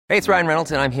Hey, it's Ryan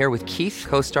Reynolds, and I'm here with Keith,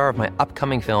 co-star of my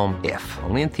upcoming film, If,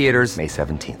 only in theaters May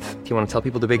 17th. Do you want to tell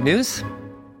people the big news?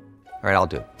 All right, I'll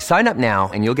do it. Sign up now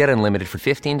and you'll get unlimited for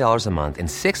 $15 a month and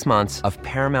 6 months of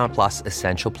Paramount Plus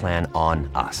Essential Plan on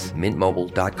us.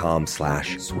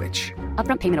 MintMobile.com/switch.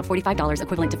 Upfront payment of $45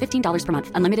 equivalent to $15 per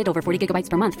month. Unlimited over 40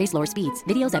 gigabytes per month. Face lower speeds.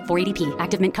 Videos at 480p.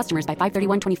 Active Mint customers by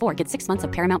 531.24 get 6 months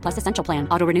of Paramount Plus Essential Plan.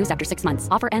 Auto renews after 6 months.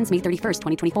 Offer ends May 31st,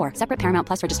 2024. Separate Paramount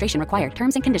Plus registration required.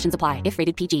 Terms and conditions apply if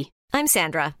rated PG. I'm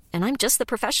Sandra, and I'm just the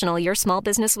professional your small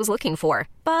business was looking for.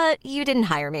 But you didn't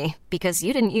hire me because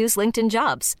you didn't use LinkedIn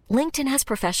Jobs. LinkedIn has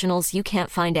professionals you can't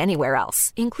find anywhere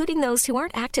else, including those who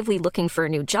aren't actively looking for a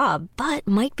new job, but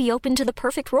might be open to the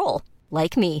perfect role,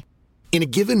 like me. In a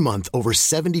given month, over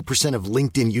 70% of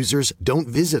LinkedIn users don't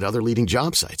visit other leading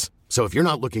job sites. So if you're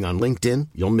not looking on LinkedIn,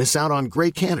 you'll miss out on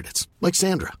great candidates like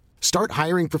Sandra. Start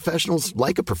hiring professionals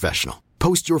like a professional.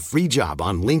 Post your free job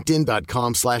on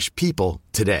linkedin.com/people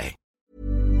today.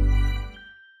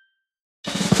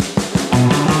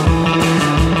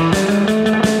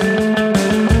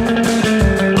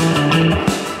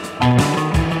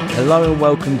 Hello and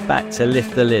welcome back to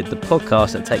Lift the Lid, the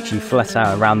podcast that takes you flat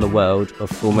out around the world of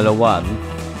Formula One.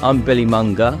 I'm Billy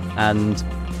Munger and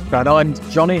I'm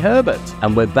Johnny Herbert.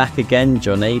 And we're back again,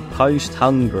 Johnny,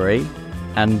 post-Hungary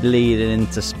and leading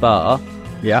into Spa.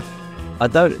 Yeah. I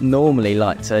don't normally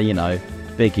like to,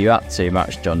 big you up too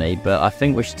much, Johnny, but I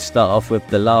think we should start off with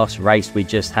the last race we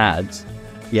just had.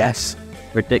 Yes.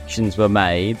 Predictions were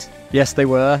made. Yes, they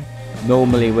were.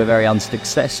 Normally we're very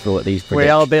unsuccessful at these predictions. We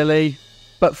are, Billy.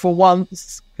 But for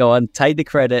once... Go on, take the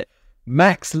credit.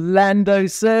 Max Lando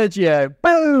Sergio.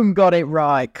 Boom! Got it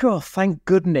right. Oh, thank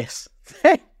goodness.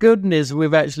 Thank goodness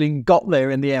we've actually got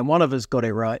there in the end. One of us got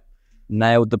it right.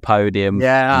 Nailed the podium.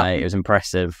 Yeah. Mate, it was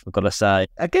impressive, I've got to say.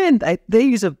 Again,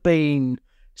 these have been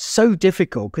so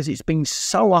difficult because it's been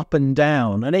so up and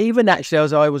down. And even actually,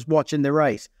 as I was watching the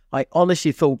race, I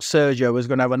honestly thought Sergio was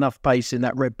going to have enough pace in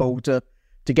that Red Bull to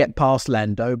get past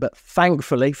Lando, but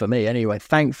thankfully, for me anyway,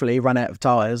 he ran out of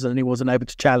tyres and he wasn't able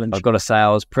to challenge. I've got to say, I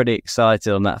was pretty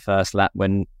excited on that first lap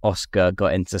when Oscar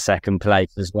got into second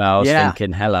place as well. I was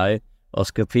thinking, hello,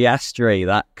 Oscar Piastri,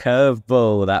 that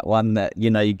curveball, that one that,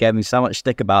 you gave me so much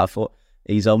stick about. I thought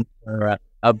he's on for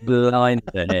a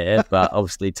blinder here, but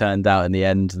obviously turned out in the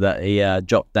end that he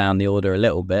dropped down the order a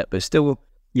little bit, but still...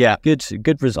 Yeah,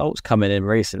 good results coming in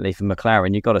recently for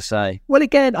McLaren, you've got to say. Well,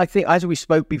 again, I think as we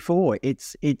spoke before,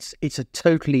 it's a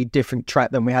totally different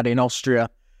track than we had in Austria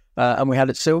and we had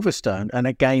at Silverstone. And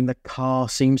again, the car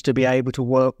seems to be able to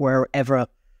work wherever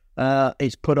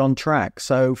it's put on track.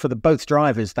 So for both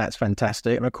drivers, that's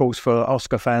fantastic. And of course, for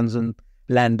Oscar fans and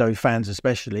Lando fans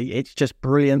especially, it's just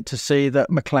brilliant to see that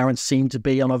McLaren seem to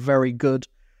be on a very good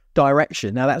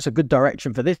direction. Now, that's a good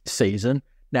direction for this season.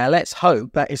 Now, let's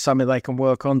hope that is something they can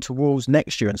work on towards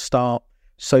next year and start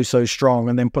so strong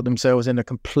and then put themselves in a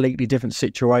completely different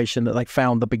situation that they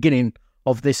found the beginning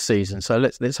of this season. So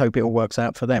let's hope it all works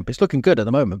out for them. But it's looking good at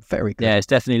the moment, very good. Yeah, it's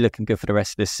definitely looking good for the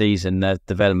rest of this season, the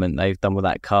development they've done with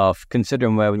that car.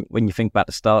 Considering when you think about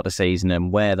the start of the season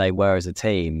and where they were as a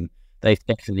team, they've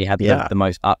definitely had the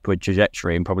most upward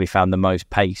trajectory and probably found the most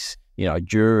pace,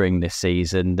 during this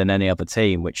season than any other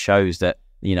team, which shows that,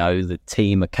 the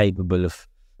team are capable of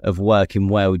working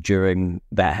well during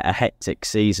that hectic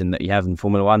season that you have in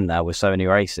Formula One now with so many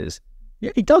races. Yeah,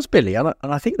 it does, Billy. And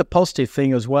I think the positive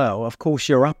thing as well, of course,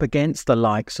 you're up against the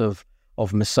likes of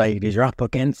Mercedes, you're up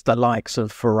against the likes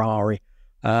of Ferrari,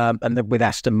 and then with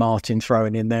Aston Martin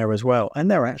throwing in there as well.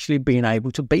 And they're actually being able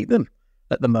to beat them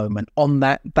at the moment on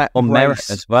that on race merit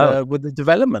as well with the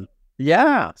development.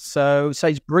 Yeah, so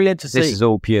it's brilliant to see. This is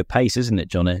all pure pace, isn't it,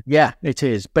 Johnny? Yeah, it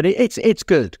is. But it's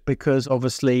good because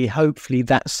obviously, hopefully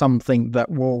that's something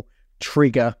that will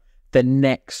trigger the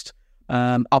next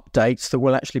updates that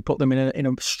will actually put them in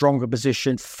a stronger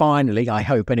position. Finally, I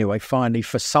hope anyway,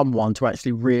 for someone to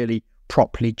actually really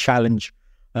properly challenge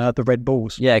the Red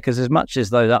Bulls. Yeah, because as much as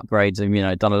those upgrades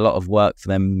have, done a lot of work for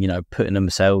them, putting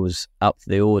themselves up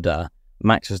the order,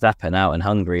 Max Verstappen out in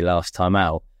Hungary last time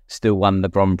out, still won the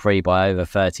Grand Prix by over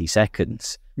 30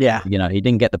 seconds. Yeah. He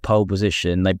didn't get the pole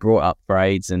position. They brought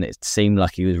upgrades and it seemed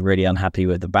like he was really unhappy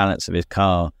with the balance of his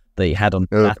car that he had on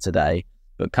Saturday.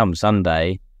 But come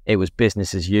Sunday, it was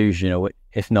business as usual,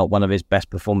 if not one of his best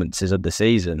performances of the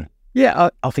season.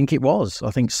 Yeah, I think it was.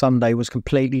 I think Sunday was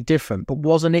completely different. But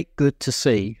wasn't it good to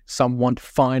see someone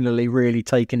finally really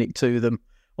taking it to them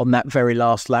on that very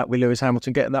last lap with Lewis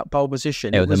Hamilton getting that pole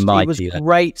position? It was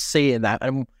great seeing that.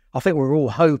 And I think we're all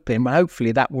hoping,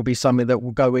 hopefully that will be something that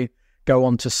will go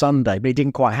on to Sunday. But it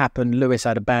didn't quite happen. Lewis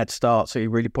had a bad start, so he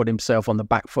really put himself on the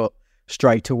back foot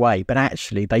straight away. But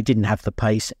actually, they didn't have the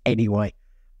pace anyway.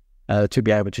 to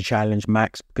be able to challenge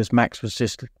Max, because Max was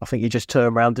just, I think he just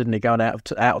turned around, didn't he, going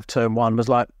out of turn one, was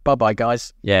like, bye-bye,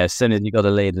 guys. Yeah, as soon as you got a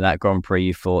lead in that Grand Prix,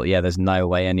 you thought, yeah, there's no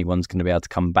way anyone's going to be able to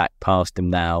come back past him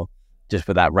now, just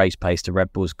with that race pace the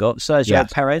Red Bull's got.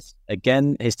 Sergio Perez,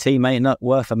 again, his teammate, not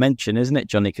worth a mention, isn't it,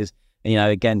 Johnny? Because,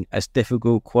 again, it's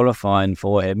difficult qualifying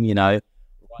for him,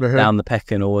 down the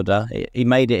pecking order. He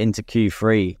made it into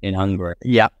Q3 in Hungary,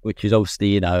 which is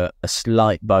obviously, a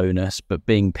slight bonus, but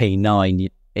being P9,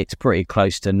 it's pretty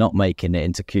close to not making it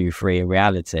into Q3 in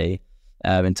reality,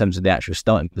 in terms of the actual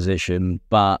starting position,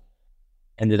 but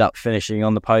ended up finishing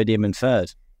on the podium in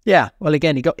third. Yeah, well,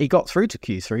 again, he got through to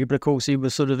Q3, but of course he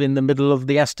was sort of in the middle of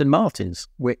the Aston Martins,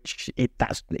 which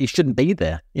he shouldn't be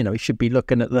there. He should be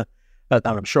looking at and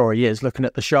I'm sure he is, looking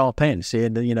at the sharp end,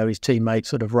 seeing his teammates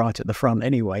sort of right at the front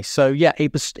anyway. So yeah,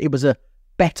 it was a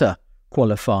better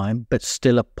qualifying, but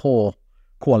still a poor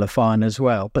qualifying as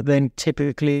well. But then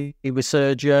typically with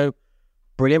Sergio,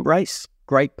 brilliant race,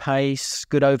 great pace,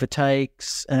 good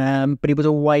overtakes, but he was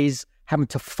always having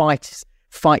to fight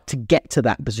to get to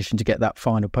that position, to get that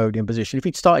final podium position. If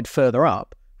he'd started further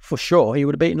up, for sure he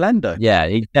would have beaten Lando. Yeah,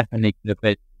 he definitely could have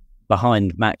been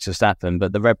behind Max Verstappen,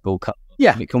 but the Red Bull Cup,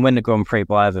 it can win the Grand Prix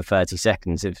by over 30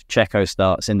 seconds. If Checo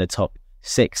starts in the top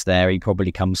 6 there, he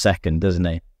probably comes second, doesn't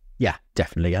he? Yeah,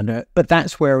 definitely. But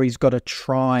that's where he's got to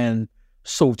try and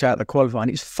sort out the qualifying.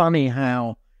 It's funny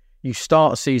how you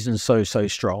start a season so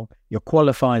strong, your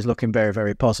qualifying is looking very,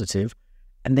 very positive,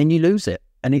 and then you lose it.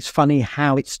 And it's funny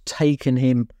how it's taken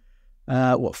him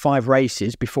 5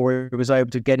 races before he was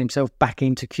able to get himself back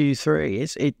into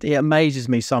Q3. It amazes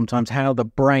me sometimes how the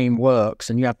brain works,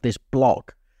 and you have this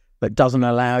block that doesn't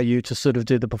allow you to sort of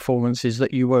do the performances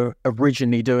that you were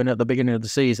originally doing at the beginning of the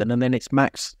season. And then it's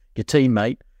Max, your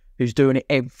teammate, who's doing it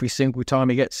every single time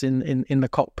he gets in the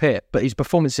cockpit. But his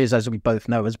performances, as we both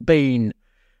know, has been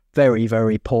very,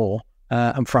 very poor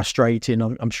and frustrating,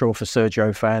 I'm sure, for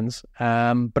Sergio fans.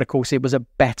 But of course, it was a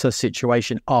better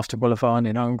situation after qualifying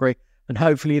in Hungary. And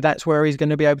hopefully that's where he's going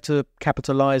to be able to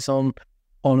capitalise on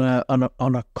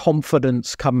a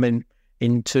confidence coming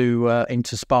into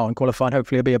Spa and qualifying.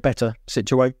 Hopefully it'll be a better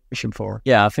situation for him.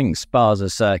 Yeah, I think Spa's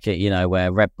a circuit,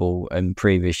 where Red Bull in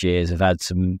previous years have had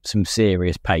some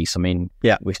serious pace. I mean,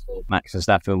 we saw Max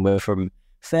Verstappen were from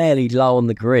fairly low on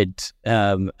the grid,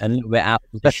 a little bit out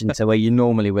of position to where you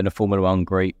normally win a Formula One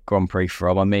Grand Prix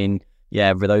from. I mean,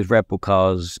 with those Red Bull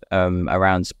cars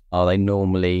around Spa, they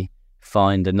normally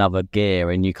find another gear,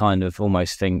 and you kind of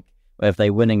almost think, well, if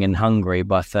they're winning in Hungary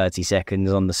by 30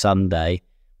 seconds on the Sunday,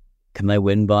 can they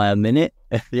win by a minute?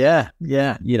 Yeah.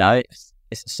 It's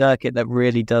a circuit that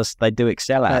really they do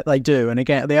excel at. They do. And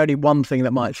again, the only one thing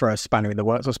that might throw a spanner in the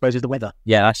works, I suppose, is the weather.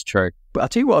 Yeah, that's true. But I'll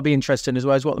tell you what would be interesting as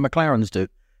well is what the McLarens do,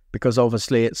 because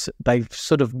obviously they've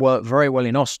sort of worked very well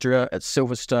in Austria, at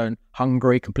Silverstone,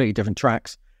 Hungary, completely different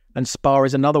tracks. And Spa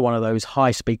is another one of those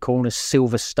high-speed corners,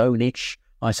 Silverstone-ish,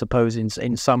 I suppose,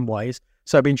 in some ways.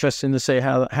 So it'll be interesting to see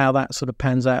how that sort of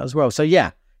pans out as well. So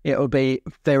yeah, it'll be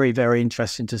very, very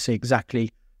interesting to see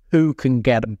exactly who can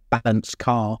get a balanced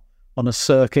car on a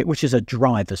circuit, which is a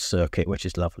driver's circuit, which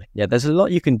is lovely. Yeah, there's a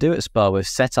lot you can do at Spa with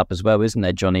setup as well, isn't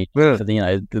there, Johnny? Yeah. For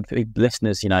the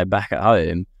listeners, back at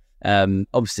home,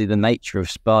 obviously the nature of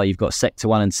Spa, you've got Sector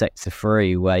 1 and Sector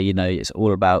 3, where, it's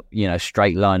all about,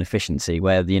 straight line efficiency,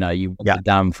 where, you want the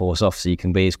downforce off so you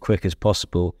can be as quick as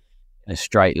possible in a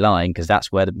straight line, because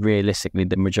that's where realistically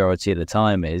the majority of the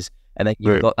time is. And then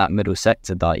you've got that middle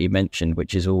sector that you mentioned,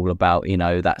 which is all about,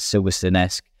 that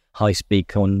Silverstone-esque high-speed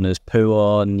corners,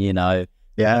 Pouhon,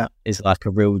 is like a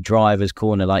real driver's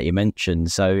corner, like you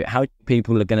mentioned. So how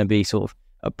people are going to be sort of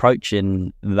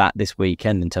approaching that this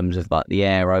weekend in terms of like the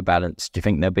aero balance? Do you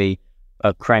think there'll be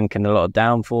a cranking a lot of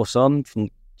downforce on from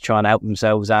trying to help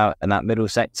themselves out in that middle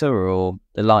sector, or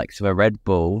the likes of a Red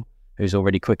Bull, who's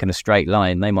already quick in a straight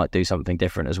line, they might do something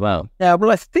different as well? Yeah, well,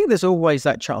 I think there's always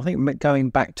that chance. I think going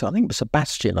back to, it was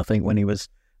Sebastian, I think, when he was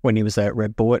there at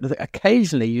Red Bull,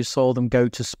 occasionally you saw them go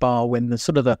to Spa when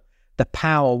the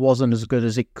power wasn't as good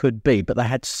as it could be, but they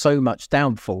had so much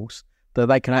downforce that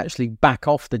they can actually back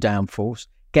off the downforce,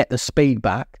 get the speed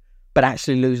back, but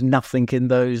actually lose nothing in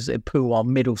those Pouhon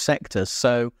middle sectors.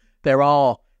 So there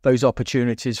are those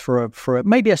opportunities for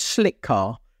maybe a slick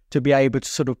car to be able to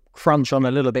sort of crunch on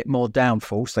a little bit more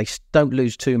downforce. They don't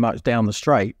lose too much down the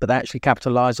straight, but they actually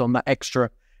capitalise on that extra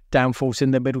downforce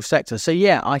in the middle sector. So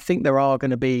yeah, I think there are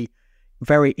going to be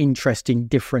very interesting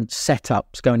different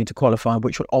setups going into qualifying,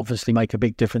 which will obviously make a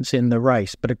big difference in the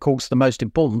race. But of course, the most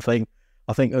important thing,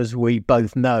 I think, as we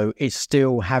both know, is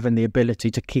still having the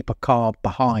ability to keep a car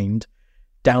behind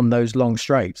down those long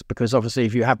straights, because obviously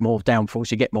if you have more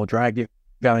downforce, you get more drag.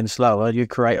 going slower, you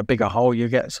create a bigger hole, you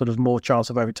get sort of more chance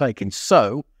of overtaking.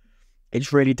 So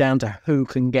it's really down to who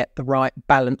can get the right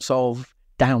balance of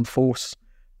downforce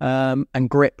and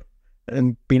grip,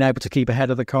 and being able to keep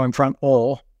ahead of the car in front,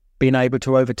 or being able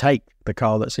to overtake the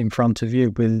car that's in front of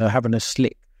you with having a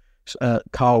slick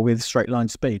car with straight line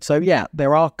speed. So yeah,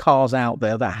 there are cars out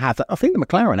there that have that. I think the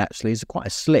McLaren actually is quite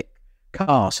a slick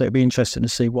car, so it'd be interesting to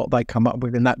see what they come up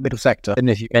with in that middle sector. And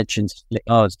if you mentioned slick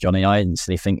cars, Johnny, I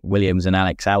instantly think Williams and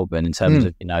Alex Albon in terms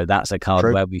of, that's a car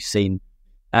where we've seen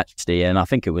actually, and I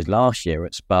think it was last year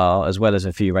at Spa, as well as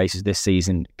a few races this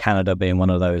season, Canada being one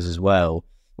of those as well,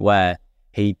 where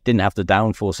he didn't have the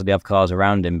downforce of the other cars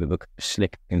around him, but because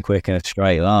slick and quick in a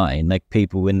straight line, like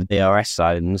people in the DRS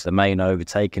zones, the main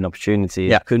overtaking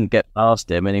opportunities, couldn't get past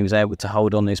him, and he was able to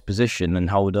hold on his position and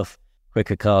hold off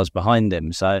quicker cars behind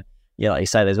him. So, yeah, like you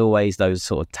say, there's always those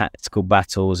sort of tactical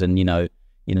battles, and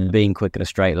being quick in a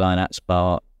straight line at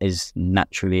Spa is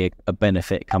naturally a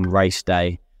benefit come race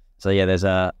day. So yeah, there's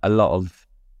a lot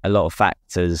of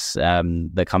factors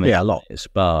that come into at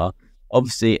Spa.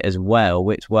 Obviously, as well,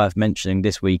 it's worth mentioning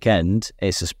this weekend,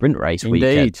 it's a sprint race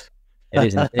weekend. It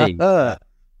is indeed.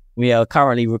 We are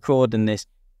currently recording this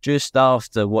just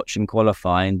after watching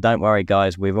qualifying. Don't worry,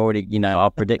 guys. We've already, our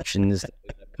predictions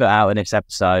put out in this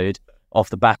episode off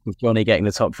the back of Johnny getting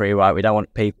the top three right. We don't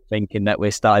want people thinking that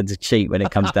we're starting to cheat when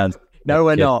it comes down to No,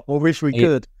 we're not. We wish we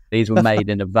could. These were made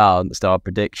in advance, our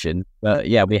prediction. But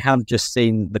yeah, we have just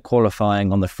seen the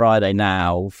qualifying on the Friday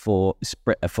now for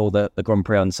the Grand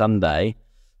Prix on Sunday,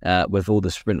 with all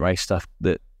the sprint race stuff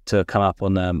to come up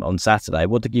on Saturday.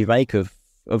 What did you make of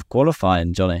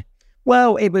qualifying, Johnny?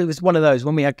 Well, it was one of those,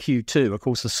 when we had Q2, of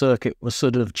course, the circuit was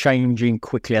sort of changing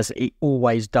quickly, as it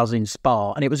always does in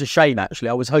Spa. And it was a shame, actually.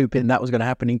 I was hoping that was going to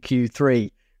happen in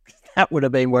Q3. That would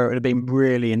have been where it would have been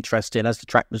really interesting as the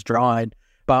track was dried.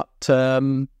 But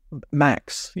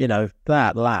Max,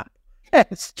 that lap,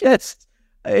 it's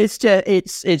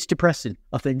depressing,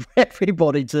 I think, for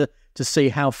everybody to see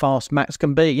how fast Max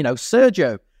can be.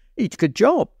 Sergio, he did a good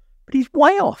job, but he's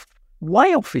way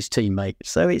off his teammate.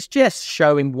 So it's just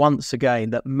showing once again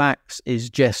that Max is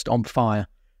just on fire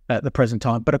at the present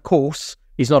time. But of course,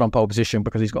 he's not on pole position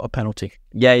because he's got a penalty.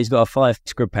 Yeah, he's got a 5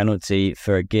 grid penalty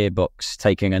for a gearbox,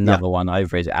 taking another one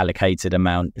over his allocated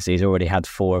amount. So he's already had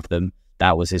 4 of them.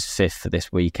 That was his 5th for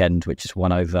this weekend, which is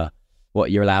one over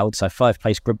what you're allowed. So 5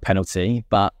 place grid penalty,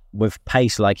 but with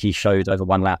pace like he showed over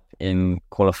 1 lap in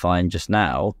qualifying just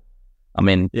now, I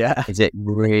mean, is it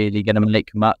really going to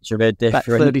make much of a difference?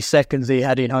 That 30 seconds he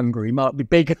had in Hungary might be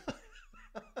bigger.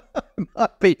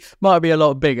 might be a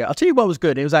lot bigger. I'll tell you what was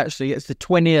good. It's the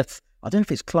 20th. I don't know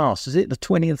if it's class. Is it the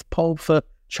 20th pole for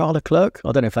Charles Leclerc?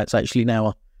 I don't know if that's actually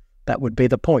now. That would be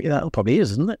the point. That probably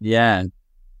is, isn't it? Yeah.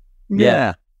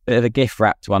 Bit of a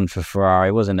gift-wrapped one for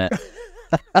Ferrari, wasn't it?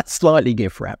 Slightly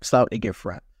gift-wrapped.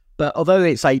 But although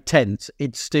it's 8/10,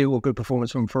 it's still a good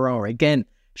performance from Ferrari. Again,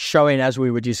 showing, as we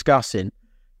were discussing,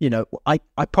 I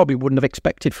probably wouldn't have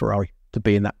expected Ferrari to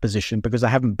be in that position because they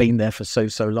haven't been there for so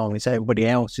long. It's everybody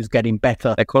else who's getting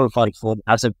better. Their qualifying form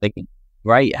hasn't been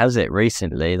great, has it,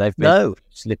 recently? They've been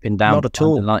slipping down. Not at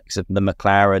all. The likes of the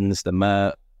McLarens, the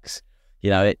Mercs.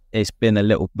 It's been a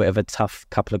little bit of a tough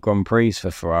couple of Grand Prix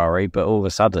for Ferrari, but all of a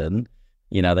sudden,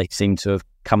 they seem to have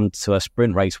come to a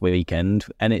sprint race weekend,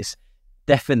 and it's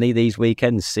definitely these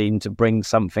weekends seem to bring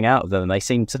something out of them. They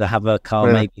seem to have a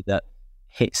car maybe that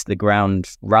hits the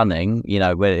ground running,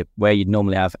 where you'd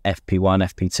normally have FP1,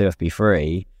 FP2,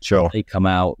 FP3. Sure. They come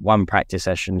out one practice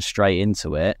session straight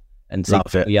into it and seem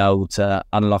to be able to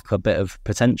unlock a bit of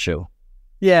potential.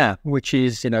 Yeah, which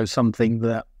is, something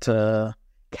that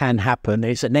can happen.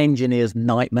 It's an engineer's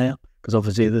nightmare because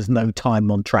obviously there's no time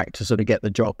on track to sort of get the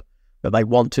job that they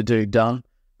want to do done.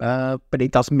 But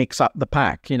it does mix up the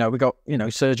pack. We got,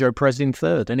 Sergio Perez in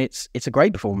 3rd, and it's a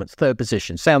great performance. 3rd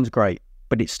position sounds great,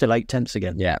 but it's still 8/10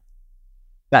 again. Yeah,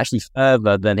 actually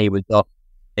further than he was off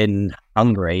in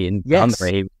Hungary. In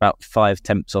Hungary, he was about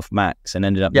 5/10 off Max and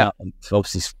ended up. So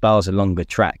obviously, Spa's a longer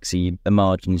track, so the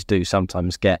margins do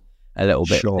sometimes get a little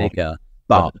bit bigger.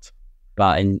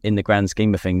 But in the grand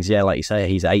scheme of things, like you say,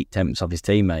 he's 8/10 off his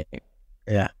teammate.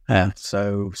 Yeah.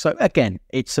 So again,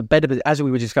 it's a better, as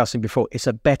we were discussing before, it's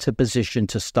a better position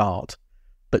to start.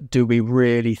 But do we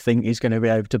really think he's going to be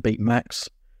able to beat Max?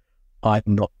 I'm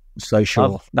not so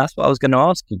sure. That's what I was going to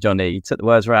ask you, Johnny. You took the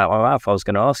words right out of my mouth. I was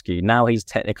going to ask you. Now he's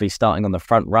technically starting on the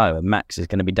front row, and Max is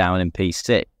going to be down in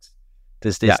P6.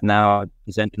 Does this now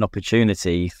present an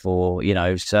opportunity for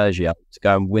Sergio to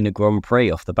go and win a Grand Prix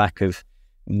off the back of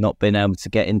not being able to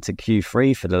get into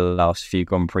Q3 for the last few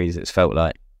Grand Prix? It's felt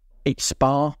like. It's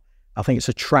Spa. I think it's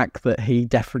a track that he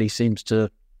definitely seems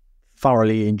to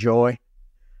thoroughly enjoy.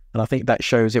 And I think that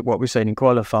shows it what we've seen in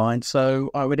qualifying. So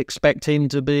I would expect him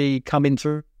to be coming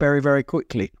through very, very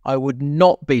quickly. I would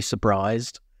not be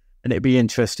surprised, and it'd be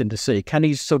interesting to see. Can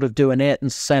he sort of do an Ayrton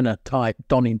Senna type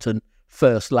Donington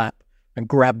first lap and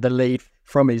grab the lead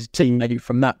from his teammate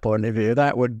from that point of view?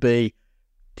 That would be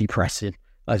depressing,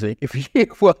 I think. If he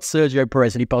was Sergio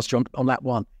Perez and he passed you on lap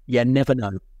one, you never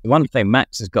know. One thing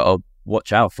Max has got to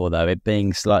watch out for, though, it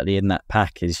being slightly in that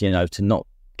pack, is, to not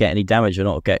get any damage or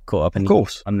not get caught up in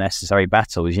unnecessary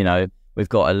battles. We've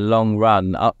got a long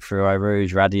run up through Eau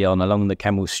Rouge, Raidillon, along the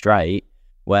Kemmel Straight,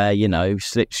 where,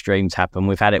 slipstreams happen.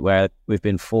 We've had it where we've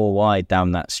been 4 wide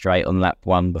down that straight on lap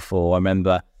 1 before. I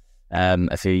remember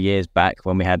a few years back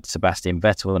when we had Sebastian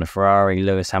Vettel and a Ferrari,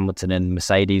 Lewis Hamilton and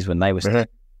Mercedes, when they were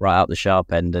right up the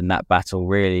sharp end, and that battle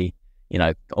really,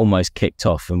 almost kicked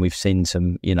off. And we've seen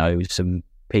some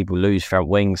people lose front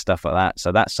wings, stuff like that.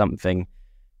 So that's something.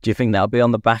 Do you think that'll be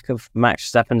on the back of Max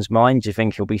Verstappen's mind? Do you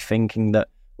think he'll be thinking that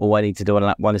all I need to do on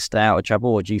lap 1 is stay out of trouble,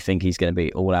 or do you think he's going to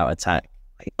be all out attack?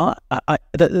 I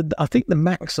think the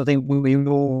Max, we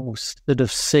all sort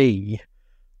of see,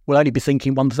 will only be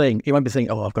thinking one thing. He won't be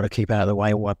thinking, I've got to keep out of the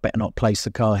way, or I better not place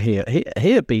the car here.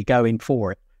 He'll be going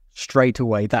for it straight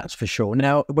away, that's for sure.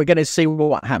 Now, we're going to see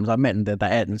what happens. I mentioned that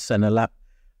Ayrton Senna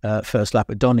first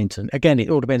lap at Donington. Again, it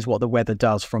all depends what the weather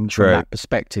does from that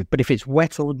perspective. But if it's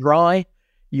wet or dry,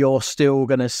 you're still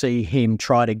going to see him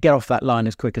try to get off that line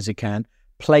as quick as he can,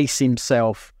 place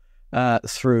himself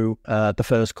through the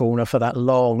first corner for that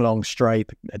long straight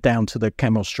down to the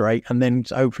Kemmel Straight, and then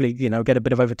hopefully, get a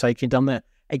bit of overtaking done there.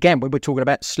 Again, we were talking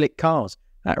about slick cars.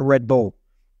 That Red Bull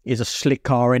is a slick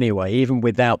car anyway, even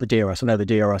without the DRS. I know the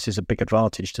DRS is a big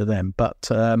advantage to them, but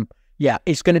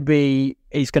it's going to be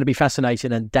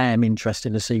fascinating and damn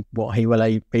interesting to see what he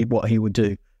would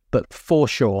do. But for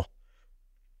sure,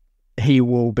 he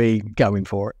will be going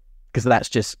for it, because that's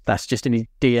just in his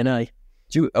DNA.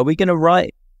 Are we going to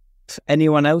write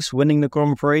anyone else winning the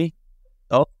Grand Prix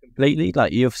off completely?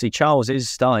 Like, obviously Charles is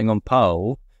starting on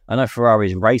pole. I know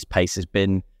Ferrari's race pace has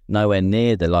been nowhere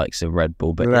near the likes of Red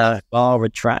Bull, but is bar a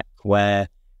track where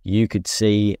you could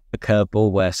see a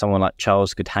curveball where someone like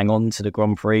Charles could hang on to the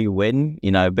Grand Prix win?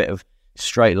 A bit of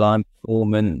straight line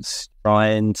performance,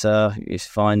 trying to just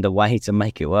find a way to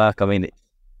make it work. I mean,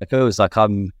 it feels like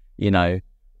I'm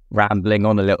rambling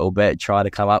on a little bit, try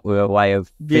to come up with a way of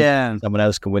someone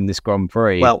else can win this Grand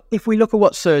Prix. Well, if we look at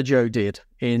what Sergio did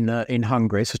in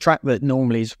Hungary, it's a track that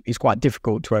normally is quite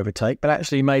difficult to overtake, but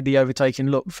actually made the overtaking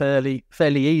look fairly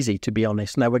easy, to be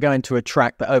honest. Now we're going to a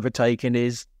track that overtaking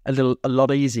is a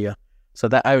lot easier, so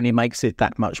that only makes it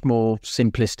that much more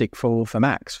simplistic for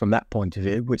Max from that point of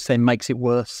view, which then makes it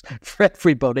worse for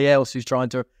everybody else who's trying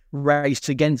to race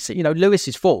against it. Lewis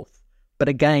is fourth. But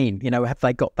again, have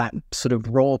they got that sort of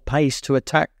raw pace to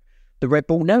attack the Red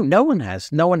Bull? No, no one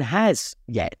has. No one has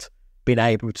yet been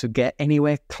able to get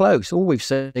anywhere close. All we've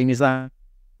seen is that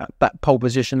pole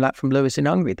position lap from Lewis in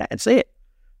Hungary. That's it.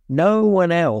 No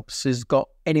one else has got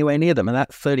anywhere near them. And that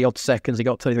 30-odd seconds, he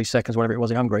got 33 seconds, whatever it was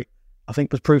in Hungary, I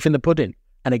think was proof in the pudding.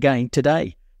 And again,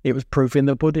 today, it was proof in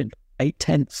the pudding.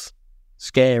 8/10.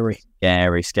 Scary.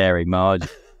 Scary margin.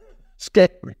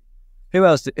 Scary. Who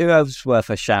else worth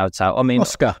a shout out? I mean,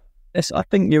 Oscar. Yes, I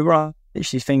think you're right.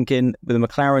 Actually thinking with the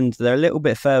McLarens, they're a little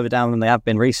bit further down than they have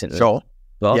been recently. Sure.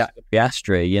 But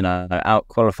Piastri, out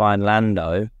qualifying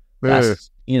Lando,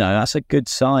 that's a good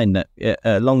sign that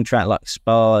a long track like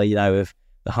Spa, with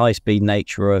the high speed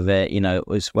nature of it,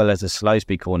 as well as the slow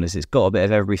speed corners, it's got a bit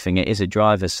of everything. It is a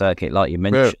driver's circuit, like you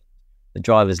mentioned. The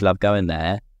drivers love going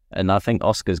there. And I think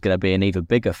Oscar's going to be an even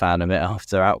bigger fan of it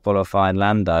after out-qualifying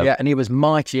Lando. Yeah, and he was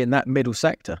mighty in that middle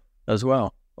sector as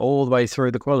well, all the way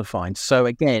through the qualifying. So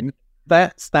again,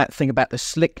 that's that thing about the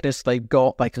slickness they've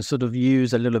got. They can sort of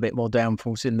use a little bit more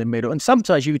downforce in the middle. And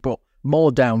sometimes you put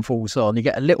more downforce on, you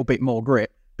get a little bit more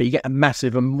grip, but you get a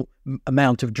massive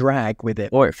amount of drag with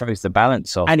it. Or it throws the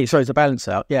balance off. And it throws the balance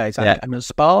out. Yeah, exactly. Yeah. And a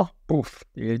Spa,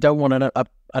 you don't want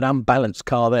an unbalanced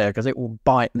car there, because it will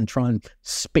bite and try and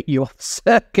spit you off the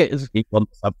circuit. You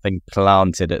want something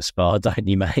planted at Spa, don't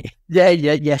you, mate?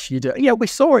 Yes, you do. Yeah, we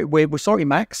saw it with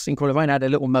Max in qualifying, had a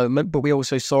little moment, but we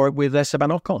also saw it with Esteban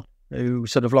Ocon, who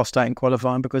sort of lost out in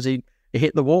qualifying because he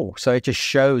hit the wall. So it just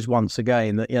shows once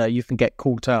again that you can get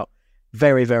caught out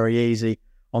very, very easy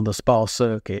on the Spa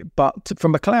circuit. But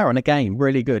from McLaren, again,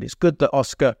 really good. It's good that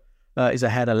Oscar is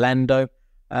ahead of Lando.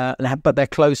 But they're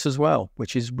close as well,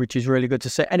 which is really good to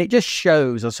see. And it just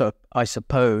shows, I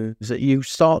suppose, that you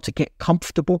start to get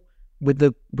comfortable with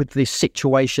the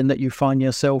situation that you find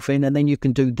yourself in, and then you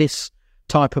can do this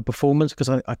type of performance. Because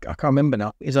I can't remember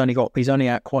now. He's only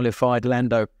out qualified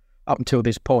Lando up until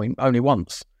this point only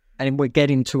once, and we're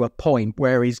getting to a point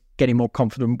where he's getting more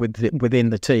confident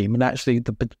within the team, and actually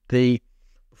the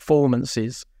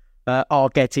performances are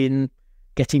getting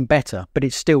better. But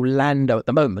it's still Lando at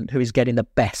the moment who is getting the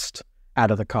best out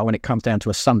of the car when it comes down to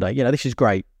a Sunday. This is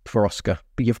great for Oscar,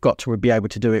 but you've got to be able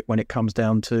to do it when it comes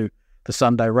down to the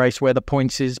Sunday race where the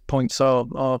points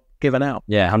are given out.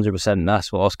 Yeah, 100%.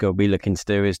 That's what Oscar will be looking to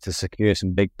do, is to secure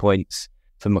some big points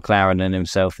for McLaren and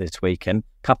himself this weekend.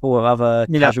 Couple of other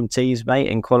casualties, mate,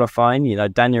 in qualifying.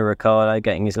 Daniel Ricciardo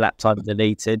getting his lap time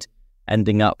deleted,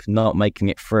 ending up not making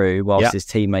it through, whilst his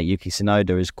teammate Yuki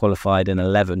Tsunoda is qualified in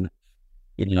 11th.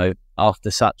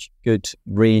 After such good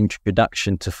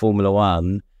reintroduction to Formula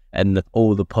One and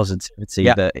all the positivity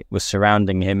that was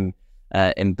surrounding him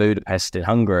in Budapest in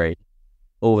Hungary,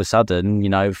 all of a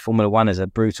sudden, Formula One is a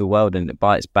brutal world and it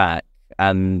bites back.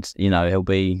 And, he'll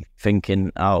be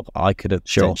thinking, oh, I could have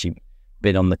potentially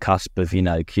been on the cusp of,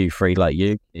 Q3 like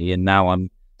you, and now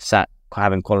I'm sat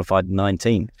having qualified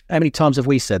 19. How many times have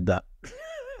we said that?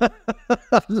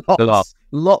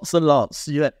 Lots and lots.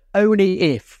 Yeah. Only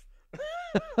if.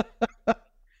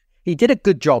 He did a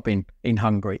good job in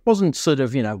Hungary. It wasn't sort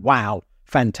of, wow,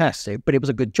 fantastic, but it was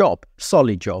a good job,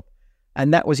 solid job.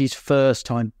 And that was his first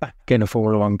time back in a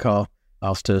Formula One car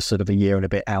after sort of a year and a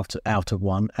bit out of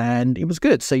one, and it was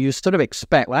good. So you sort of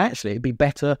expect, well, actually, it'd be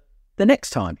better the next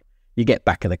time you get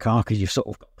back in the car because you've sort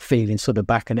of got the feeling sort of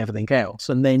back and everything else,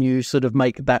 and then you sort of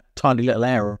make that tiny little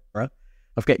error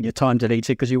of getting your time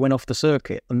deleted because you went off the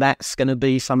circuit, and that's going to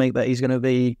be something that he's going to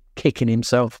be kicking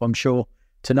himself, I'm sure,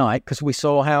 tonight, because we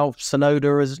saw how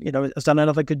Tsunoda has done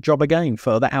another good job again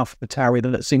for that AlphaTauri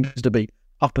that seems to be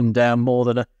up and down more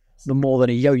than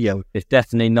a yo-yo. It's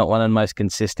definitely not one of the most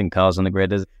consistent cars on the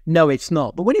grid, is it? No, it's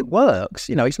not. But when it works,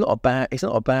 it's not a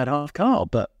bad half car.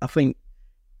 But I think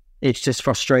it's just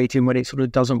frustrating when it sort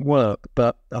of doesn't work.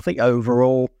 But I think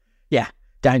overall,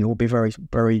 Daniel will be very,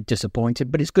 very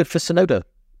disappointed. But it's good for Tsunoda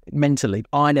mentally.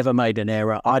 I never made an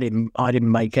error. I didn't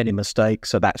make any mistakes.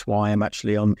 So that's why I'm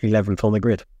actually on 11th on the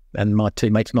grid, and my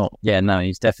teammate's not. Yeah, no,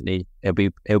 he's definitely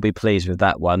he'll be pleased with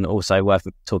that one. Also worth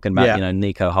talking about,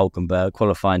 Nico Hülkenberg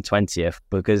qualifying 20th,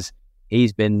 because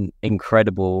he's been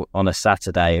incredible on a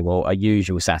Saturday, well, a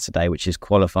usual Saturday, which is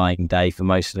qualifying day for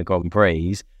most of the Grand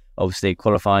Prix. Obviously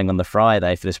qualifying on the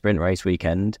Friday for the sprint race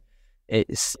weekend.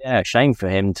 It's a shame for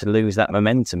him to lose that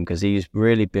momentum, because he's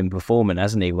really been performing,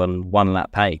 hasn't he, on one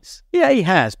lap pace? Yeah, he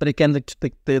has. But again,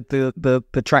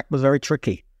 the track was very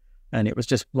tricky. And it was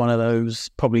just one of those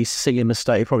probably silly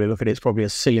mistakes. Probably look at it, it's probably a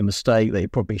silly mistake that he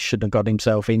probably shouldn't have got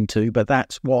himself into. But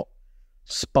that's what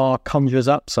Spa conjures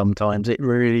up sometimes. It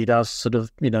really does sort of,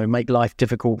 make life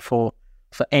difficult for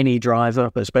any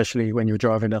driver, but especially when you're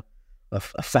driving a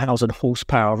 1,000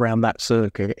 horsepower around that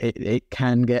circuit. It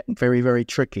can get very, very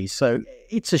tricky. So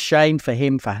it's a shame for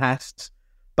him, for Haas,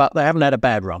 but they haven't had a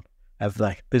bad run, have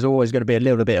they? There's always going to be a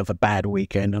little bit of a bad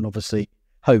weekend. And obviously,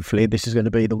 hopefully, this is going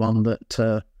to be the one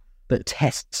that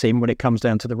tests him when it comes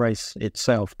down to the race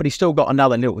itself. But he's still got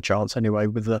another little chance anyway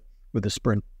with the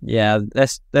sprint. Yeah,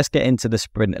 let's get into the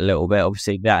sprint a little bit.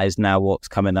 Obviously, that is now what's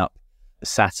coming up.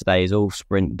 Saturday is all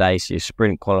sprint day, so your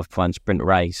sprint qualifying, sprint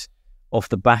race. Off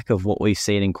the back of what we've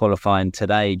seen in qualifying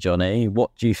today, Johnny,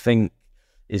 what do you think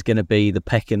is going to be the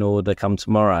pecking order come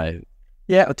tomorrow?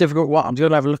 Yeah, a difficult one. I'm going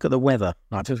to have a look at the weather.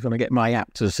 I'm just going to get my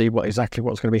app to see exactly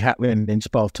what's going to be happening in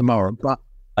Spa tomorrow. But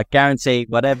I guarantee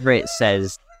whatever it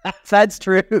says. That's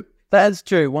true. That's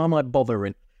true. Why am I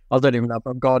bothering? I don't even know if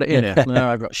I've got it in here. No,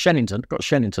 I've got Shenington. Got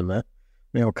Shenington there.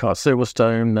 Car,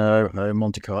 Silverstone, no,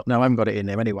 Monte Carlo. No, I haven't got it in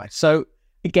there anyway. So,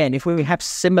 again, if we have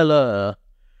similar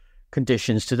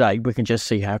conditions today, we can just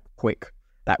see how quick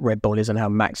that Red Bull is and how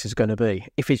Max is going to be.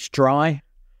 If it's dry,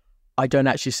 I don't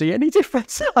actually see any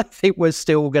difference. I think we're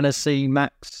still going to see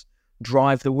Max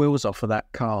drive the wheels off of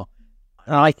that car.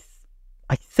 And I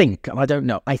think, and I don't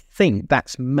know, I think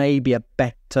that's maybe a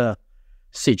better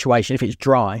situation if it's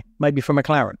dry, maybe for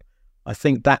McLaren. I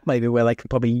think that may be where they can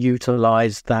probably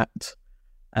utilise that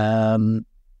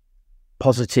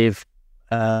positive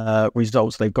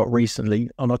results they've got recently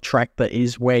on a track that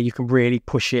is where you can really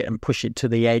push it to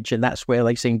the edge, and that's where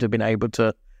they seem to have been able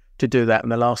to do that in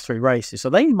the last three races. So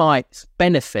they might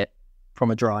benefit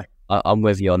from a dry. I'm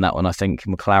with you on that one. I think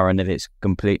McLaren, if it's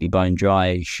completely bone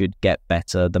dry, should get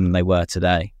better than they were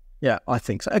today. Yeah, I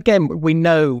think so. Again, we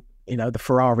know, the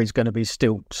Ferrari's going to be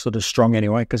still sort of strong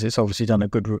anyway, because it's obviously done a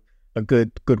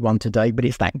good one today, but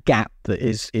it's that gap that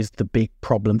is the big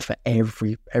problem for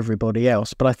everybody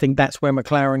else. But I think that's where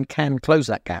McLaren can close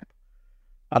that gap.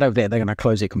 I don't think they're going to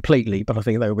close it completely, but I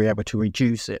think they'll be able to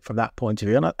reduce it from that point of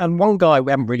view. And one guy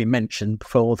we haven't really mentioned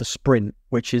for the sprint,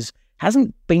 which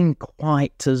hasn't been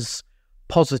quite as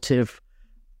positive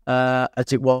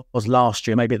as it was last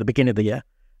year, maybe at the beginning of the year.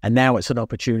 And now it's an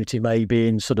opportunity maybe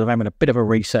in sort of having a bit of a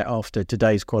reset after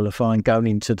today's qualifying, going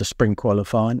into the sprint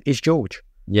qualifying, is George.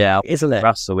 Yeah, isn't it?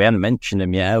 Russell, we haven't mentioned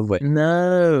him yet, have we?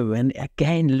 No, and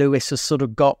again, Lewis has sort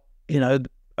of got,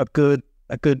 a good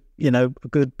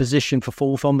position for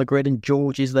fourth on the grid, and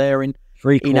George is there in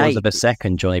 3/4 of a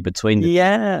second, Johnny, between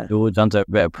George under a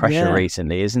bit of pressure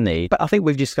recently, isn't he? But I think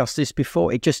we've discussed this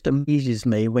before. It just amuses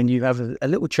me when you have a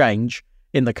little change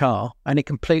in the car and it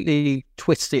completely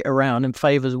twists it around and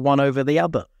favours one over the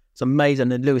other. It's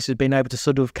amazing, and Lewis has been able to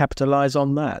sort of capitalise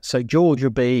on that. So George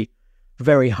will be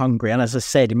very hungry, and as I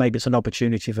said, maybe it's an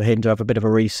opportunity for him to have a bit of a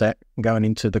reset going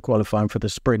into the qualifying for the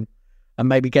sprint and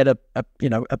maybe get a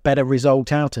better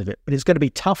result out of it. But it's going to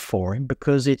be tough for him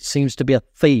because it seems to be a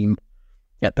theme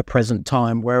at the present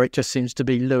time where it just seems to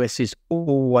be Lewis is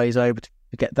always able to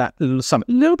get that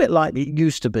something a little bit like it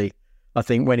used to be, I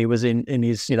think, when he was in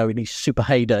his super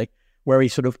heyday, where he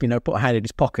sort of put a hand in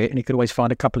his pocket and he could always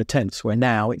find a couple of tenths, where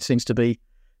now it seems to be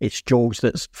it's George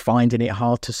that's finding it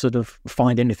hard to sort of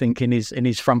find anything in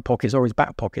his front pockets or his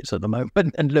back pockets at the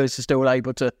moment, and Lewis is still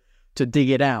able to dig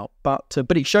it out. But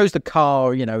it shows the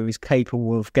car, is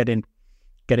capable of getting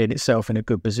itself in a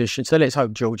good position. So let's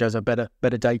hope George has a better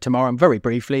day tomorrow. And very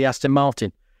briefly, Aston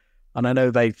Martin. And I know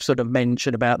they've sort of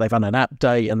mentioned about they've had an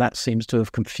update, and that seems to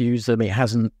have confused them. It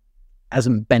hasn't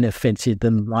benefited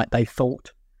them like they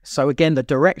thought. So again, the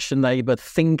direction they were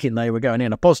thinking they were going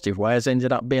in a positive way has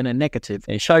ended up being a negative.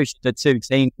 It shows the two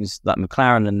teams, like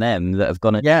McLaren and them, that have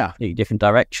gone in different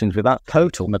directions with that.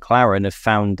 Total. McLaren have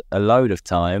found a load of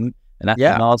time, and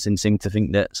Aston Martin seem to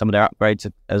think that some of their upgrades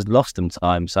has lost them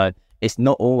time. So it's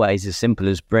not always as simple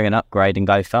as bring an upgrade and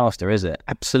go faster, is it?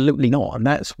 Absolutely not. And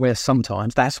that's where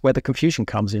the confusion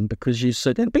comes in, because you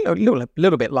said it'd be a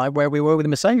little bit like where we were with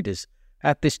Mercedes.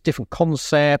 Had this different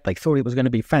concept. They thought it was going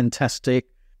to be fantastic,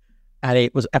 and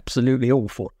it was absolutely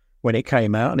awful when it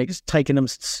came out. And it's taken them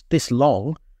this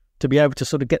long to be able to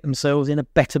sort of get themselves in a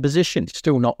better position. It's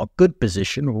still not a good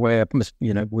position where,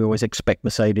 we always expect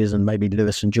Mercedes and maybe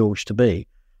Lewis and George to be.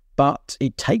 But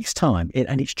it takes time,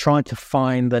 and it's trying to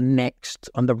find the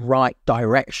next and the right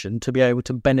direction to be able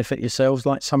to benefit yourselves,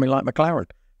 like something like McLaren.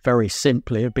 Very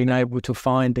simply, have been able to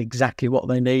find exactly what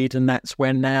they need, and that's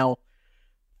when now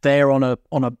they're on a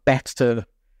better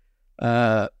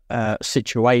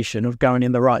situation of going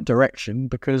in the right direction,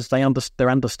 because they're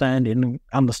understand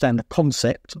the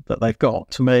concept that they've got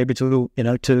to maybe to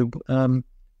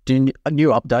do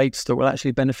new updates that will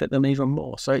actually benefit them even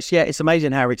more. So it's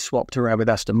amazing how it's swapped around with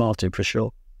Aston Martin for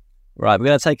sure. Right, we're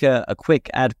going to take a quick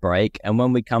ad break, and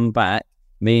when we come back,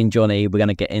 me and Johnny, we're going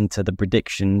to get into the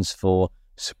predictions for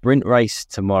sprint race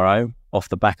tomorrow off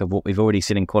the back of what we've already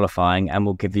seen in qualifying, and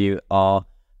we'll give you our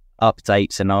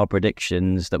updates and our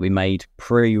predictions that we made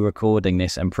pre-recording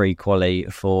this and pre-quali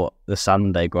for the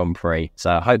Sunday Grand Prix. So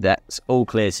I hope that's all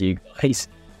clear to you guys,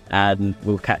 and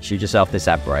we'll catch you just after this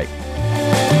ad break.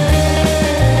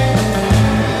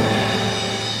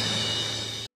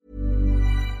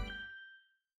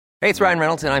 Hey, it's Ryan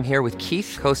Reynolds, and I'm here with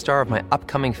Keith, co-star of my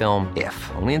upcoming film,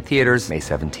 If, only in theaters May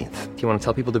 17th. Do you want to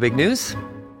tell people the big news?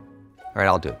 All right,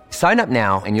 I'll do it. Sign up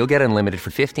now and you'll get unlimited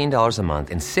for $15 a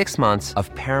month and 6 months of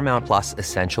Paramount Plus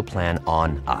Essential Plan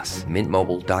on us.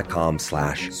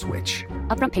 MintMobile.com/switch.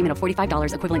 Upfront payment of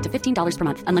 $45 equivalent to $15 per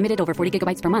month. Unlimited over 40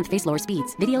 gigabytes per month. Face lower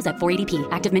speeds. Videos at 480p.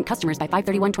 Active Mint customers by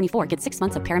 531.24 get 6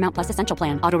 months of Paramount Plus Essential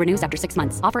Plan. Auto renews after 6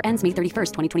 months. Offer ends May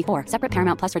 31st, 2024. Separate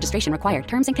Paramount Plus registration required.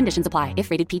 Terms and conditions apply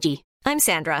if rated PG. I'm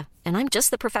Sandra, and I'm just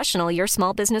the professional your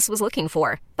small business was looking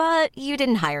for. But you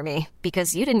didn't hire me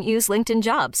because you didn't use LinkedIn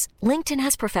Jobs. LinkedIn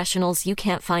has professionals you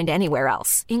can't find anywhere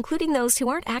else, including those who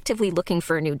aren't actively looking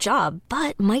for a new job,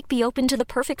 but might be open to the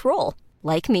perfect role,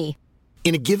 like me.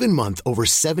 In a given month, over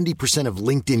 70% of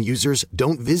LinkedIn users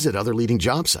don't visit other leading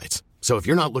job sites. So if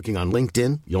you're not looking on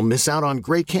LinkedIn, you'll miss out on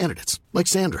great candidates like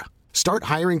Sandra. Start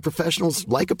hiring professionals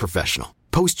like a professional.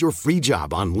 Post your free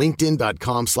job on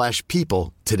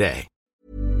linkedin.com/people today.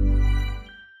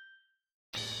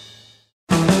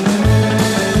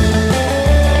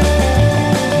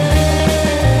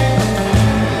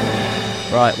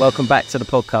 Right, welcome back to the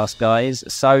podcast, guys.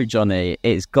 So, Johnny,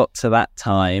 it's got to that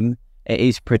time. It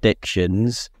is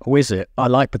predictions. Oh, is it? I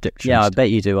like predictions. Yeah, I bet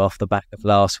you do off the back of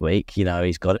last week.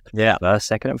 He's got it. Yeah. First,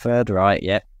 second, and third, right?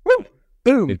 Yeah.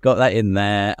 Boom. We've got that in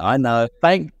there. I know.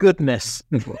 Thank goodness.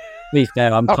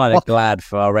 I'm kind of glad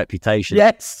for our reputation.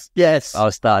 Yes. I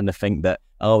was starting to think that,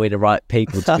 are we the right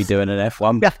people to be doing an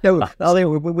F1? Yeah, no, I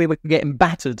think we were getting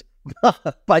battered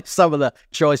by some of the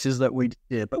choices that we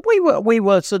did. But we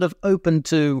were sort of open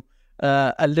to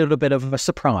a little bit of a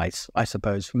surprise, I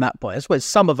suppose, from that point. As well as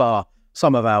some of our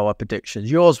some of our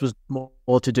predictions. Yours was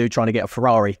more to do trying to get a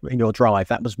Ferrari in your drive.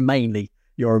 That was mainly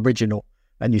your original,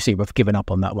 and you seem to have given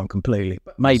up on that one completely.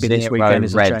 But maybe this weekend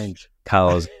is a change.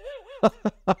 Cars.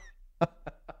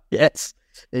 Yes,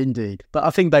 indeed. But I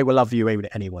think they will love you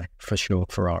anyway, for sure,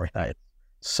 Ferrari. That is.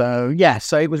 So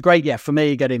it was great. Yeah, for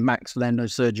me, getting Max, Lando,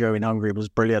 Sergio in Hungary was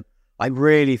brilliant. I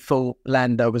really thought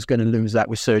Lando was going to lose that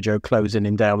with Sergio closing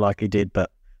him down like he did,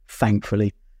 but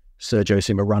thankfully Sergio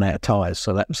seemed to run out of tyres,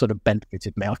 so that sort of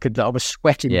benefited me. I was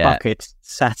sweating buckets.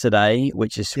 Saturday,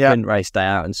 which is sprint race day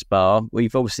out in Spa,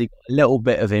 we've obviously got a little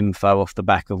bit of info off the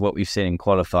back of what we've seen in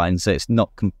qualifying, so it's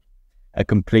not a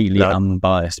completely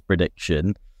unbiased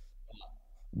prediction.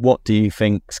 What do you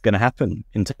think's going to happen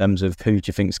in terms of who do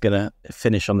you think's going to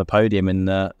finish on the podium in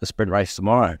the sprint race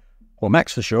tomorrow? Well,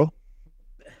 Max for sure.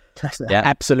 That's an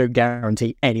absolute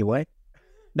guarantee anyway.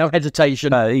 No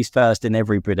hesitation. He's first in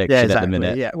every prediction at the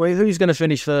minute. Yeah. Well, who's going to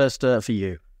finish first for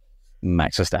you?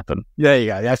 Max Verstappen. There you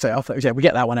go. Yeah, we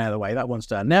get that one out of the way. That one's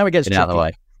done. Now it gets tricky. Out of the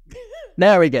way.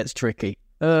 Now it gets tricky.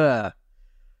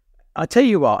 I tell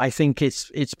you what, I think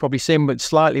it's probably similar,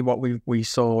 slightly what we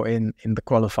saw in the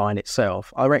qualifying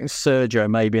itself. I reckon Sergio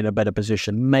may be in a better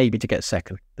position, maybe to get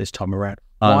second this time around.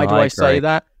 Why do I say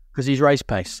that? Because he's race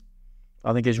pace.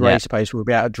 I think his race pace will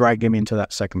be able to drag him into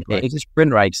that second place. It's a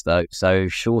sprint race, though, so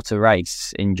shorter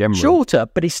race in general. Shorter,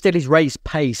 but his race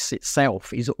pace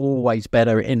itself is always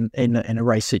better in a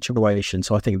race situation.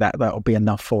 So I think that'll be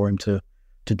enough for him to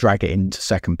drag it into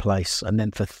second place. And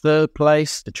then for third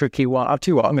place, the tricky one, I'll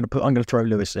tell you what, I'm going to throw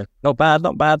Lewis in. Not bad.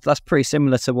 That's pretty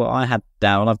similar to what I had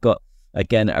down. I've got,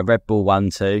 again, a Red Bull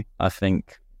 1-2. I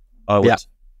think I would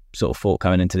sort of thought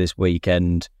coming into this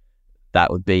weekend that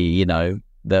would be,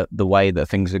 the way that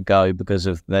things would go because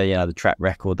of the track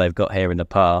record they've got here in the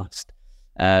past.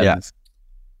 I'm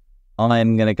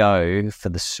going to go for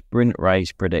the sprint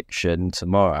race prediction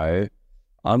tomorrow.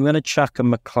 I'm going to chuck a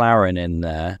McLaren in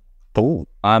there. Oh,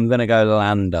 I'm going to go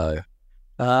Lando.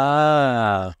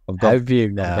 Have you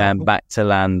now? I'm going back to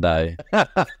Lando.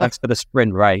 Thanks for the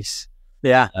sprint race.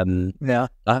 Yeah.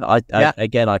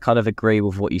 Again, I kind of agree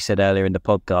with what you said earlier in the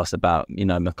podcast about,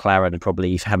 McLaren and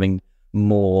probably having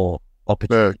more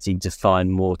opportunity to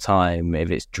find more time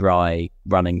if it's dry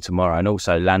running tomorrow. And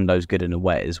also Lando's good in the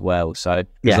wet as well. So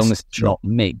as long as it's not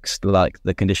mixed like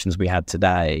the conditions we had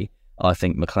today, I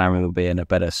think McLaren will be in a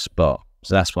better spot.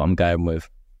 So that's what I'm going with.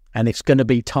 And it's going to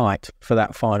be tight for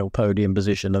that final podium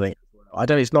position, I think.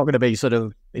 It's not going to be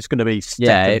it's going to be seconds.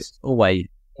 Yeah, it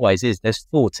always is. There's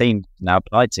 4 teams now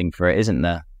fighting for it, isn't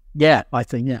there? Yeah, I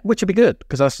think, which would be good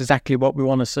because that's exactly what we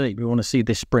want to see. We want to see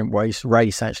this sprint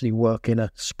race actually work in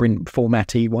a sprint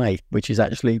format-y way, which is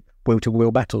actually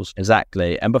wheel-to-wheel battles.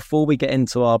 Exactly. And before we get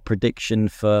into our prediction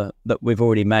for that we've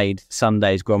already made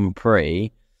Sunday's Grand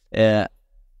Prix,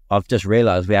 I've just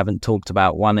realised we haven't talked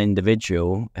about one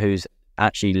individual who's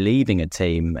actually leaving a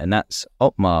team, and that's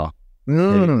Otmar.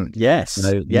 Yes.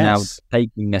 Now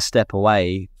taking a step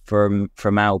away from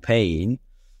Alpine.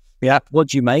 Yeah. What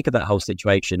do you make of that whole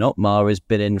situation? Otmar has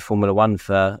been in Formula One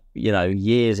for,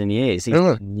 years and years. He's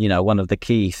one of the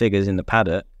key figures in the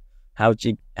paddock. How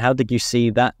did you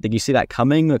see that? Did you see that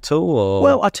coming at all? Or?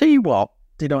 Well, I tell you what,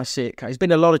 did I see it? There's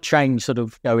been a lot of change sort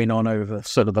of going on over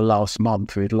sort of the last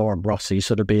month with Laurent Rossi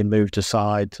sort of being moved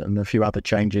aside and a few other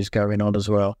changes going on as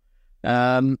well.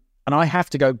 And I have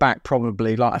to go back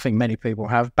probably, like I think many people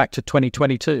have, back to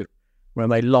 2022 when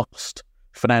they lost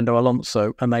Fernando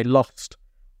Alonso and they lost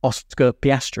Oscar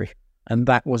Piastri, and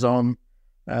that was on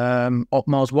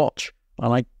Otmar's watch.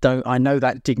 And I know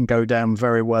that didn't go down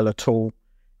very well at all.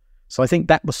 So I think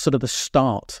that was sort of the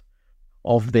start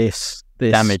of this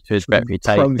damage to his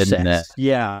reputation, didn't it?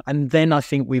 Yeah, and then I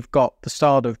think we've got the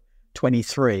start of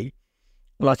 23.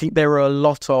 Well, I think there are a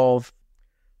lot of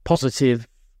positive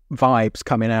vibes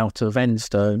coming out of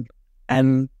Enstone,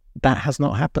 and that has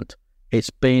not happened. It's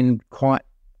been quite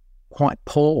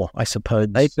poor, I suppose.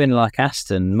 They've been like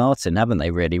Aston Martin, haven't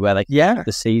they, really? Where they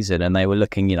the season and they were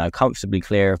looking, comfortably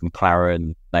clear of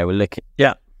McLaren. They were looking,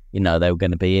 they were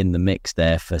going to be in the mix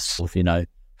there for sort of,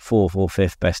 4th or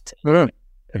 5th best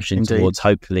pushing towards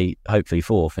hopefully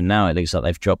 4th. And now it looks like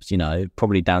they've dropped,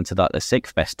 probably down to like the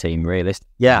 6th best team, realistically.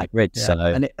 Yeah. So.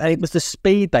 And it was the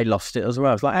speed they lost it as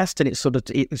well. It's like Aston, it sort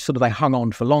of they hung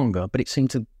on for longer, but it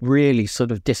seemed to really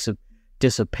sort of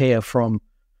disappear from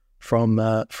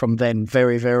then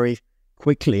very, very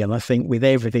quickly. And I think with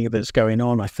everything that's going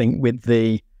on, I think with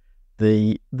the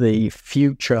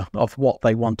future of what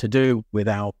they want to do with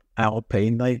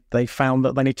Alpine, they found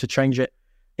that they need to change it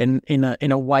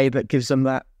in a way that gives them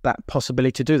that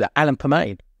possibility to do that. Alan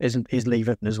Permane is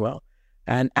leaving as well.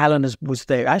 And Alan was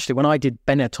there. Actually, when I did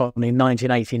Benetton in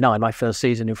 1989, my first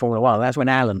season in Formula One, that's when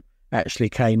Alan actually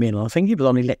came in. And I think he was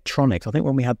on electronics. I think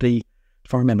when we had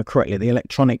if I remember correctly, the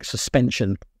electronic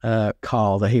suspension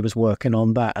car that he was working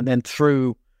on that. And then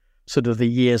through sort of the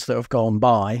years that have gone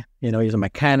by, he was a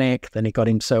mechanic. Then he got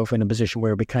himself in a position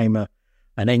where he became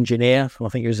an engineer. I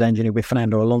think he was an engineer with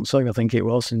Fernando Alonso, I think it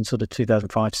was, in sort of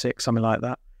 2005, 6, something like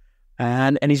that.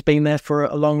 And he's been there for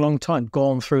a long, long time,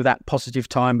 gone through that positive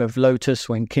time of Lotus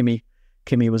when Kimi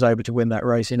was able to win that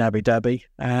race in Abu Dhabi.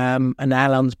 And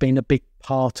Alan's been a big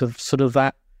part of sort of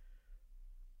that,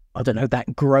 I don't know,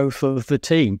 that growth of the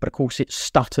team. But of course, it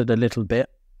stuttered a little bit.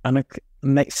 And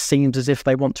it seems as if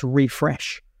they want to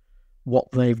refresh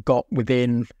what they've got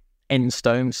within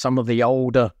Enstone. Some of the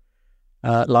older,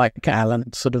 like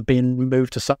Alan, sort of being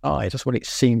moved aside. That's what it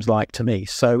seems like to me.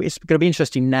 So it's going to be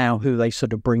interesting now who they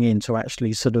sort of bring in to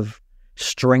actually sort of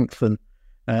strengthen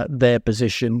their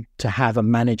position, to have a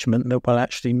management that will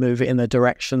actually move it in the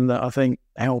direction that I think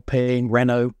Alpine,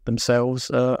 Renault themselves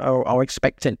are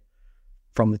expecting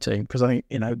from the team. Because I think,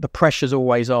 the pressure's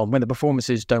always on. When the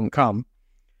performances don't come,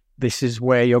 this is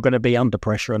where you're going to be under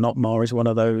pressure. And Otmar is one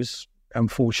of those.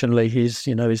 Unfortunately, he's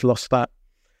lost that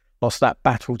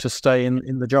battle to stay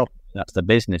in the job. That's the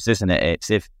business, isn't it? It's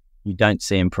if you don't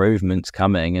see improvements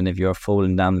coming, and if you're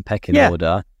falling down the pecking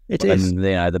order, it is. And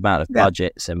the amount of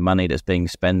budgets and money that's being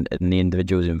spent and the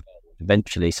individuals involved,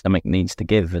 eventually something needs to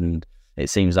give. And it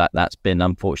seems like that's been,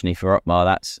 unfortunately for Otmar,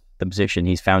 that's the position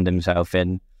he's found himself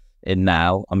in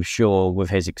now. I'm sure with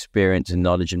his experience and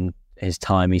knowledge and his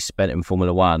time he's spent in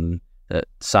Formula One, that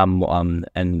someone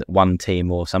and one team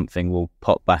or something will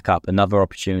pop back up. Another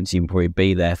opportunity will probably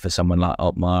be there for someone like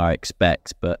Otmar, I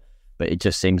expect. But it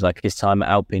just seems like his time at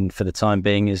Alpine for the time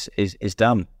being is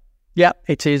done. Yeah,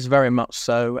 it is very much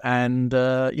so. And,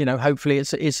 hopefully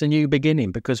it's a new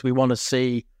beginning, because we want to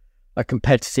see a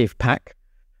competitive pack.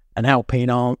 And Alpine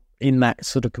aren't in that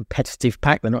sort of competitive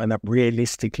pack. They're not in that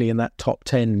realistically in that top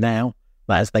 10 now,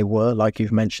 as they were, like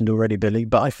you've mentioned already, Billy.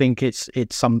 But I think it's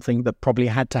something that probably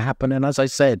had to happen. And as I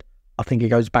said, I think it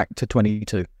goes back to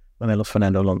 22 when they lost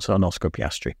Fernando Alonso and Oscar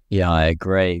Piastri. Yeah, I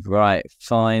agree. Right,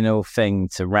 final thing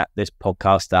to wrap this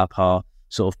podcast up, our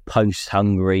sort of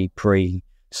post-Hungary,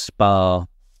 pre-Spa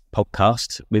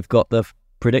podcast. We've got the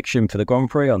prediction for the Grand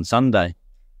Prix on Sunday.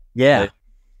 Yeah. So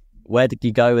where did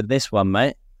you go with this one,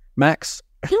 mate? Max.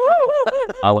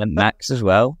 I went Max as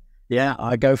well. Yeah,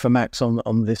 I go for Max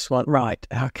on this one. Right,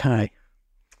 okay.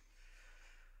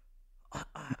 I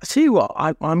see what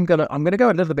I'm gonna go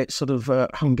a little bit sort of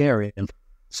Hungarian.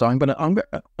 So I'm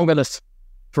gonna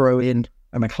throw in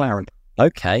a McLaren.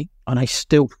 Okay. And I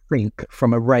still think,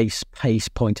 from a race pace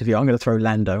point of view, I'm going to throw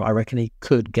Lando. I reckon he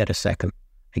could get a second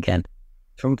again.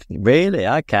 Really?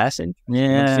 Okay.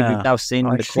 Yeah. Obviously, we've now seen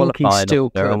the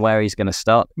qualifying and where he's going to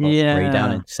start.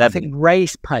 Down in 7. I think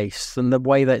race pace and the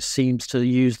way that seems to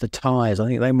use the tyres, I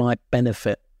think they might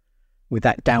benefit with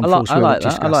that downforce. I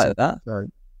like that. So,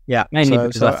 yeah. Mainly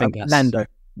because I think that's Lando.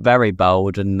 Very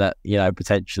bold, and that,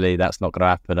 potentially that's not going to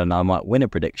happen, and I might win a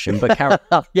prediction. But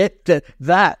yeah,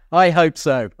 that I hope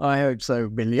so.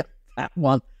 Billy. That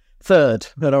one. Third.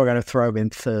 That I'm going to throw in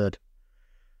third.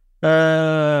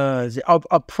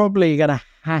 I'm probably going to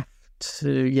have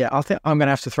to. Yeah, I think I'm going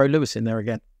to have to throw Lewis in there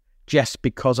again, just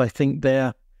because I think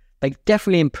they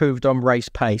definitely improved on race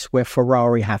pace where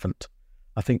Ferrari haven't.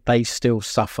 I think they still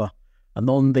suffer. And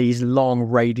on these long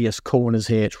radius corners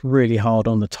here, it's really hard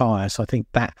on the tyres. So I think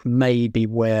that may be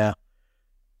where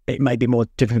it may be more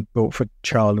difficult for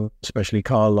Charles, especially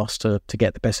Carlos, to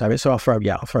get the best out of it. So I'll throw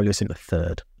Lewis in the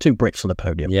third. 2 Brits on the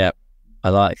podium. Yeah,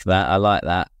 I like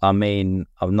that. I mean,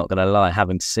 I'm not going to lie,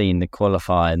 having seen the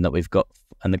qualifying that we've got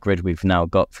and the grid we've now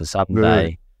got for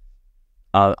Sunday,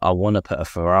 I want to put a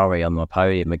Ferrari on my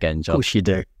podium again, John. Of course you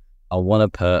do. I want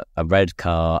to put a red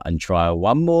car and try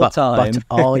one more time. But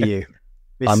are you?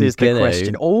 This is the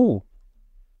question. Oh,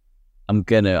 I'm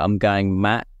going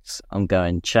Max. I'm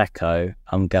going Checo.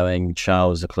 I'm going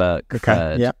Charles Leclerc.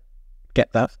 Okay, yeah,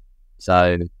 get that.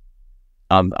 So,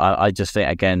 I just think,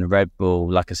 again, Red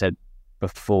Bull, like I said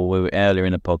before, we were earlier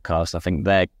in the podcast, I think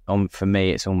they're on. For me,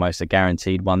 it's almost a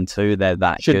guaranteed 1-2. They're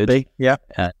that should good. Be, yeah.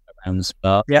 Around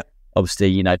Spa. Yeah.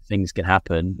 Obviously, things can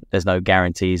happen. There's no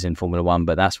guarantees in Formula One,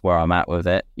 but that's where I'm at with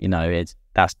it.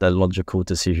 That's the logical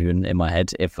decision in my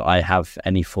head. If I have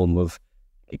any form of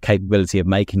capability of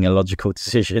making a logical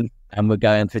decision, and we're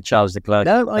going for Charles Leclerc.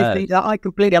 No, I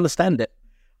completely understand it.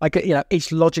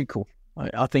 It's logical.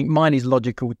 I think mine is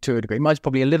logical to a degree. Mine's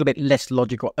probably a little bit less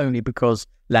logical, only because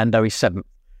Lando is 7th.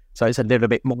 So it's a little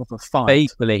bit more of a fight. But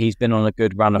equally, he's been on a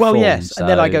good run of form. Well, yes. So... And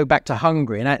then I go back to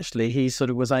Hungary, and actually he sort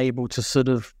of was able to sort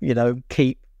of,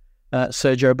 keep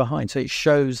Sergio behind. So it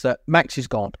shows that Max is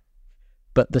gone,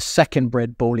 but the second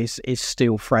Red Bull is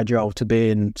still fragile to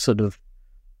being sort of,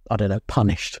 I don't know,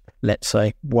 punished, let's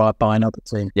say, by another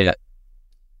team. Yeah.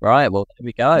 Right, well, there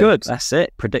we go. Good. That's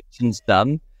it. Predictions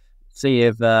done. See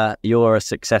if you're as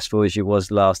successful as you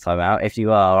was last time out. If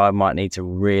you are, I might need to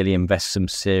really invest some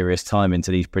serious time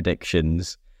into these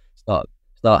predictions. Start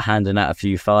handing out a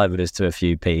few fivers to a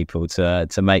few people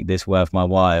to make this worth my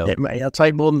while. I'll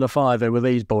take more than a fiver with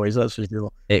these boys, that's for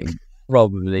sure. It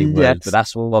probably would, yes. But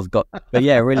that's all I've got. But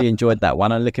yeah, really enjoyed that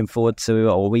one. I'm looking forward to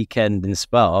a weekend in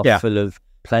Spa full of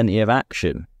plenty of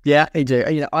action. Yeah, I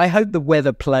do. I hope the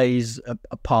weather plays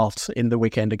a part in the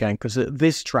weekend again, because at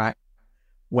this track,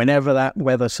 whenever that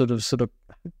weather sort of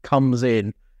comes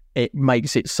in, it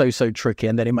makes it so tricky,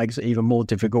 and then it makes it even more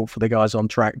difficult for the guys on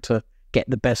track to get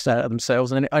the best out of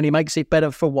themselves, and it only makes it better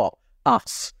for what?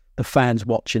 Us, the fans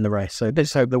watching the race. So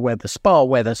let's hope the Spa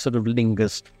weather sort of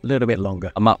lingers a little bit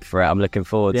longer. I'm up for it. I'm looking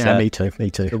forward to me too.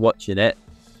 to watching it.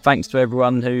 Thanks to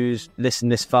everyone who's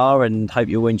listened this far, and hope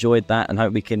you all enjoyed that, and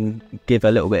hope we can give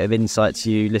a little bit of insight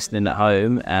to you listening at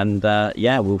home. And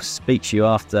we'll speak to you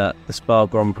after the Spa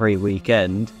Grand Prix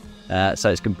weekend. So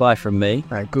it's goodbye from me.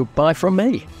 Goodbye from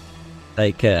me.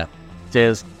 Take care.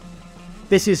 Cheers.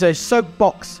 This is a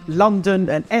Soapbox London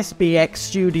and SBX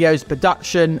Studios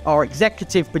production. Our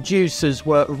executive producers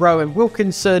were Rowan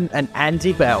Wilkinson and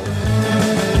Andy Bell.